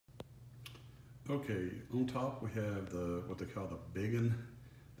Okay, on top we have what they call the biggin,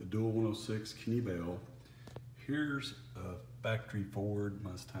 the dual 106 Kenny Bell. Here's a factory Ford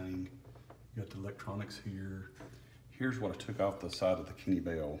Mustang. You got the electronics here. Here's what I took off the side of the Kenny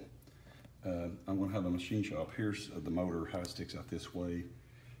Bell. I'm gonna have a machine shop. Here's the motor, how it sticks out this way.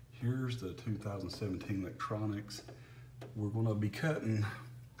 Here's the 2017 electronics. We're gonna be cutting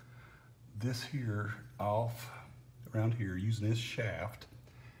this here off around here using this shaft,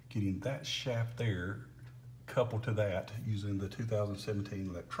 getting that shaft there coupled to that using the 2017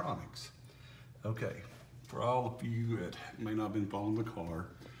 electronics. Okay, for all of you that may not have been following the car,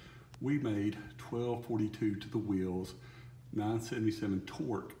 we made 1242 to the wheels, 977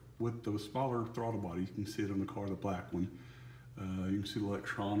 torque with the smaller throttle body. You can see it on the car, the black one. You can see the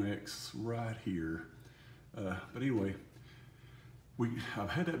electronics right here. But anyway, I've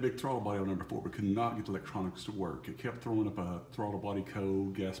had that big throttle body on there before, but could not get the electronics to work. It kept throwing up a throttle body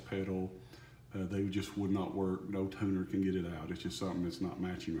code, gas pedal. They just would not work. No tuner can get it out. It's just something that's not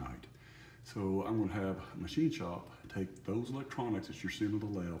matching right. So I'm gonna have a machine shop take those electronics that you're seeing to the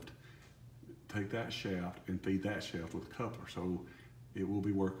left, take that shaft and feed that shaft with a coupler. So it will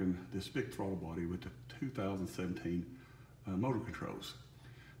be working this big throttle body with the 2017 motor controls.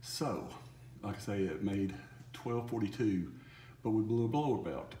 So, like I say, it made 1242, but we blew a blower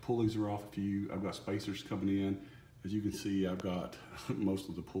belt. The pulleys are off a few. I've got spacers coming in. As you can see, I've got most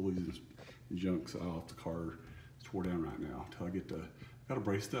of the pulleys and junks off the car. It's tore down right now until I get got to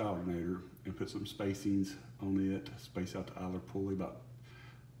brace the alternator and put some spacings on it, space out the idler pulley about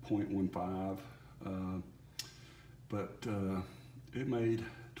 0.15. It made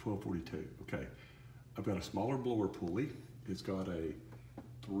 1242. Okay, I've got a smaller blower pulley. It's got a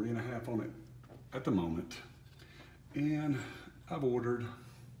 3.5 on it at the moment, and I've ordered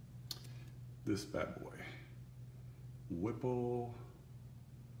this bad boy, Whipple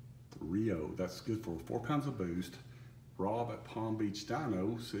 3.0. That's good for 4 pounds of boost. Rob at Palm Beach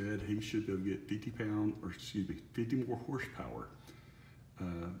Dyno said he should be able to get 50 more horsepower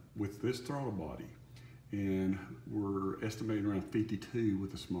with this throttle body. And we're estimating around 52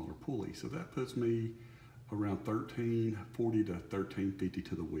 with a smaller pulley. So that puts me around 1340 to 1350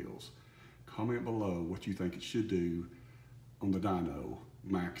 to the wheels. Comment below what you think it should do on the dyno,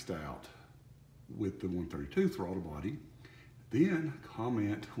 maxed out with the 132 throttle body. Then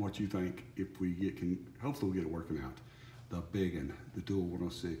comment what you think if we hopefully we'll get it working out. The biggin, the dual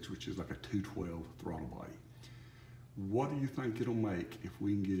 106, which is like a 212 throttle body. What do you think it'll make if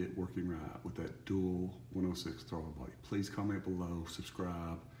we can get it working right with that dual 106 throttle body? Please comment below,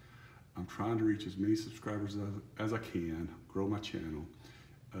 subscribe. I'm trying to reach as many subscribers as I can, grow my channel.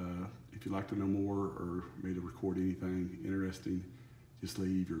 If you'd like to know more or me to record anything interesting, just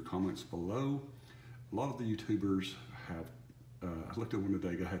leave your comments below. A lot of the YouTubers have, I looked at one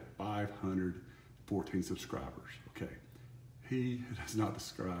today, guy had 514 subscribers. Okay, he does not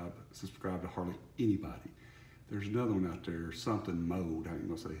subscribe to hardly anybody. There's another one out there, something mode. I ain't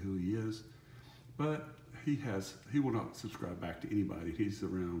gonna say who he is, but he will not subscribe back to anybody. He's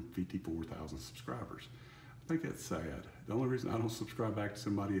around 54,000 subscribers. I think that's sad. The only reason I don't subscribe back to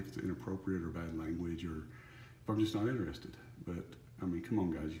somebody if it's inappropriate or bad language, or if I'm just not interested. But I mean, come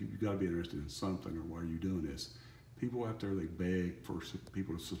on guys, you gotta be interested in something, or why are you doing this? People out there, they beg for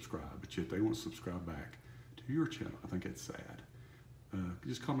people to subscribe, but yet they won't subscribe back to your channel. I think that's sad.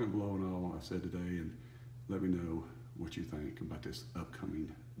 Just comment below on all I said today and let me know what you think about this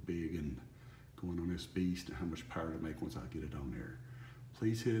upcoming biggin going on this beast and how much power to make once I get it on there.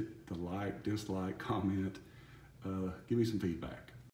 Please hit the like, dislike, comment, give me some feedback.